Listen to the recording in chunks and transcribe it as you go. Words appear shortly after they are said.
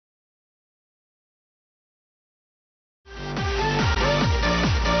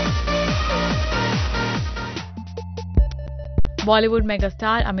Bollywood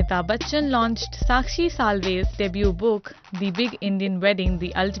megastar Amitabh Bachchan launched Sakshi Salve's debut book, The Big Indian Wedding: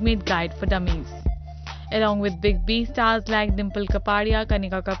 The Ultimate Guide for Dummies. Along with big B stars like Dimple Kapadia,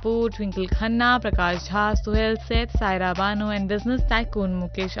 Kanika Kapoor, Twinkle Khanna, Prakash Jha, Suhel Seth, Saira Banu and business tycoon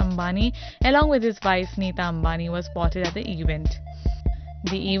Mukesh Ambani, along with his wife Nita Ambani, was spotted at the event.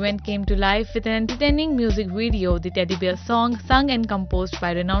 The event came to life with an entertaining music video, the Teddy Bear song sung and composed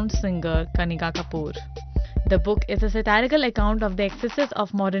by renowned singer Kanika Kapoor. The book is a satirical account of the excesses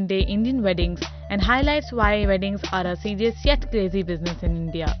of modern-day Indian weddings and highlights why weddings are a serious yet crazy business in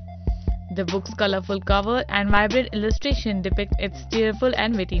India. The book's colorful cover and vibrant illustration depict its cheerful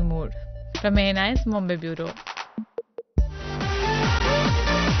and witty mood. From ANI's Mumbai Bureau.